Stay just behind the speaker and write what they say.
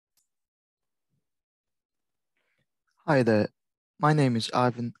Hi there, my name is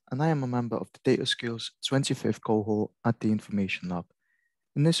Ivan and I am a member of the Data Skills 25th cohort at the Information Lab.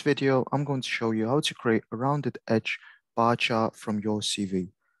 In this video, I'm going to show you how to create a rounded edge bar chart from your CV.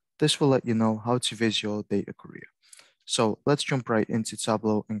 This will let you know how to viz your data career. So let's jump right into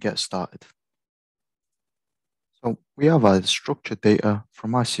Tableau and get started. So we have our structured data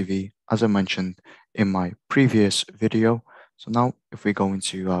from our CV, as I mentioned in my previous video. So now if we go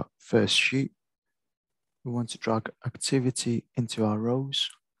into our first sheet, we want to drag activity into our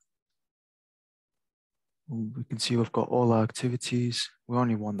rows. We can see we've got all our activities. We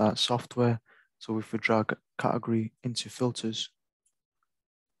only want that software. So if we drag category into filters,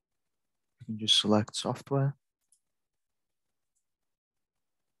 we can just select software.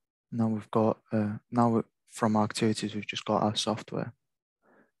 Now we've got, from our activities, we've just got our software.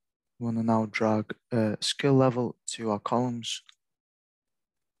 We want to now drag skill level to our columns.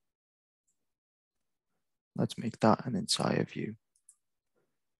 Let's make that an entire view.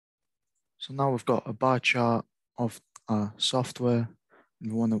 So now we've got a bar chart of our software,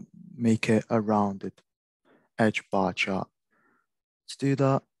 and we want to make it a rounded edge bar chart. To do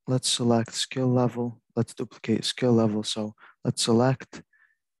that, let's select skill level. Let's duplicate skill level. So let's select,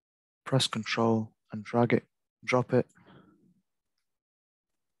 press Control and drag it, drop it.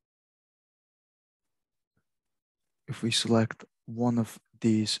 If we select one of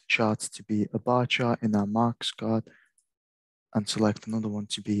these charts to be a bar chart in our marks card and select another one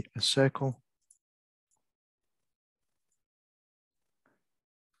to be a circle,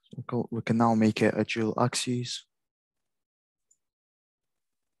 we can now make it a dual axis.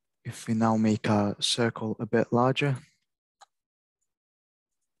 If we now make our circle a bit larger,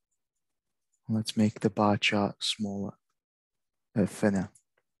 let's make the bar chart smaller, thinner.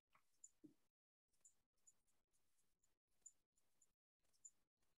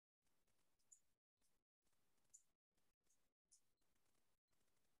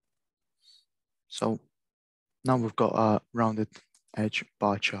 So now we've got our rounded edge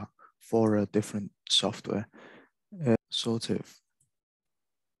bar chart for a different software, so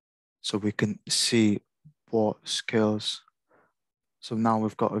we can see what skills. So now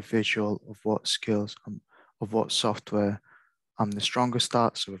we've got a visual of what skills, of what software I'm the strongest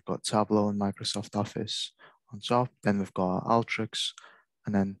at. So we've got Tableau and Microsoft Office on top. Then we've got Alteryx,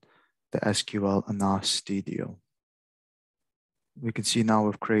 and then the SQL and our Studio. We can see now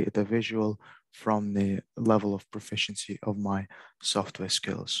we've created a visual from the level of proficiency of my software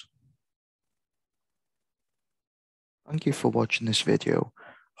skills. Thank you for watching this video.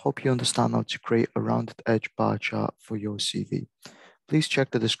 Hope you understand how to create a rounded edge bar chart for your CV. Please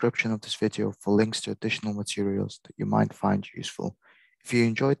check the description of this video for links to additional materials that you might find useful. If you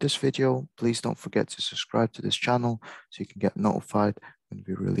enjoyed this video, please don't forget to subscribe to this channel so you can get notified when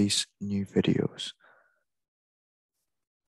we release new videos.